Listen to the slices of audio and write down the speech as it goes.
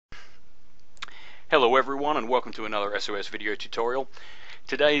Hello everyone and welcome to another SOS video tutorial.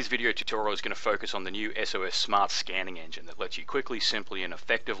 Today's video tutorial is going to focus on the new SOS Smart Scanning Engine that lets you quickly, simply and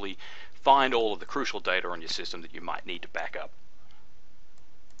effectively find all of the crucial data on your system that you might need to back up.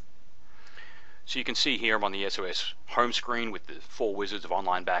 So you can see here I'm on the SOS home screen with the four wizards of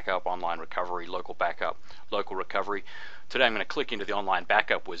online backup, online recovery, local backup, local recovery. Today I'm going to click into the online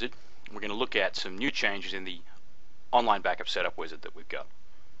backup wizard. We're going to look at some new changes in the online backup setup wizard that we've got.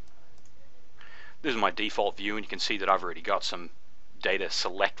 This is my default view, and you can see that I've already got some data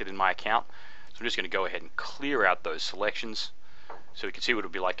selected in my account. So I'm just going to go ahead and clear out those selections so we can see what it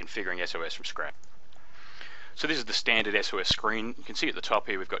would be like configuring SOS from scratch. So this is the standard SOS screen. You can see at the top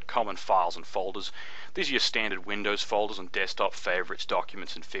here we've got common files and folders. These are your standard Windows folders on desktop, favorites,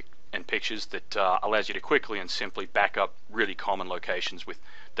 documents and pictures that allows you to quickly and simply back up really common locations with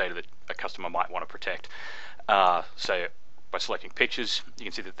data that a customer might want to protect. So by selecting pictures, you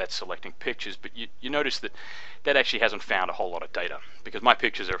can see that that's selecting pictures, but you notice that that actually hasn't found a whole lot of data because my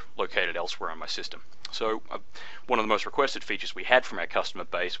pictures are located elsewhere on my system. So one of the most requested features we had from our customer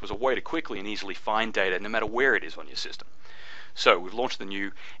base was a way to quickly and easily find data no matter where it is on your system. So we've launched the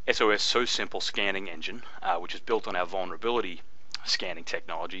new SOS So Simple Scanning Engine, which is built on our vulnerability scanning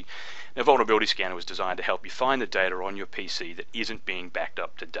technology. Now, vulnerability scanner was designed to help you find the data on your PC that isn't being backed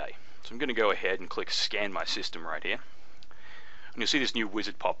up today. So I'm going to go ahead and click Scan My System right here. And you'll see this new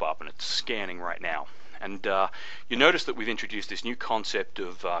wizard pop up, and it's scanning right now. And you notice that we've introduced this new concept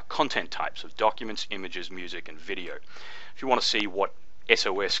of content types of documents, images, music, and video. If you want to see what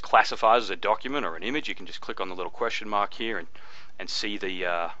SOS classifies as a document or an image, you can just click on the little question mark here and see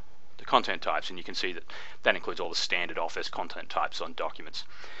the content types, and you can see that that includes all the standard Office content types on documents.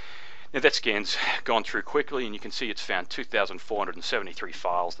 Now that scan's gone through quickly, and you can see it's found 2,473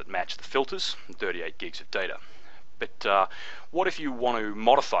 files that match the filters and 38 gigs of data. But what if you want to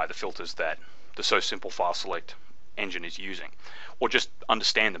modify the filters that the So Simple File Select engine is using, or just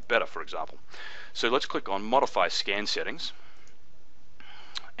understand them better, for example? So let's click on Modify Scan Settings,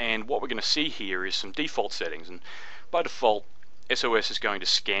 and what we're going to see here is some default settings, and by default SOS is going to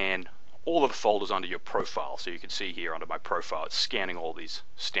scan all of the folders under your profile. So you can see here under my profile it's scanning all these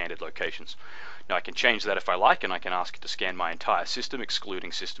standard locations. Now I can change that if I like, and I can ask it to scan my entire system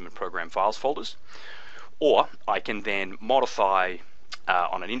excluding system and program files folders. Or I can then modify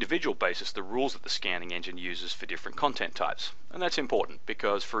on an individual basis the rules that the scanning engine uses for different content types. And that's important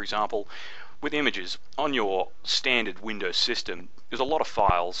because, for example, with images on your standard Windows system, there's a lot of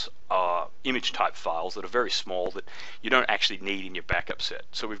files, image type files that are very small that you don't actually need in your backup set.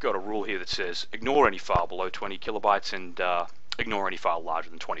 So we've got a rule here that says ignore any file below 20 kilobytes and ignore any file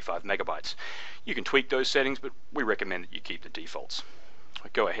larger than 25 megabytes. You can tweak those settings, but we recommend that you keep the defaults. I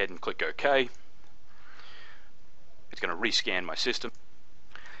go ahead and click OK. It's going to rescan my system.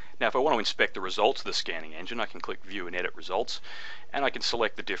 Now if I want to inspect the results of the scanning engine, I can click View and Edit Results, and I can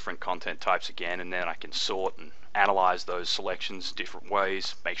select the different content types again, and then I can sort and analyze those selections different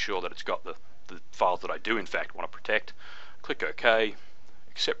ways, make sure that it's got the files that I do in fact want to protect. Click OK,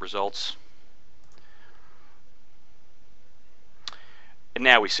 accept results, and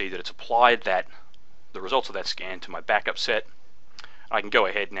now we see that it's applied the results of that scan to my backup set. I can go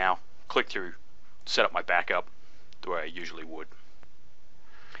ahead now, click through, set up my backup the way I usually would.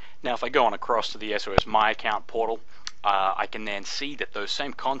 Now if I go on across to the SOS My Account portal, I can then see that those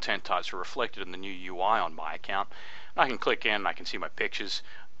same content types are reflected in the new UI on My Account. And I can click in and I can see my pictures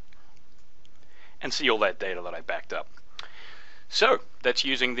and see all that data that I backed up. So that's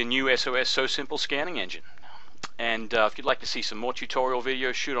using the new SOS So Simple Scanning Engine. And if you'd like to see some more tutorial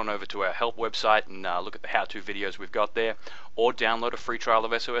videos, shoot on over to our help website and look at the how-to videos we've got there, or download a free trial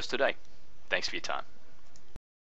of SOS today. Thanks for your time.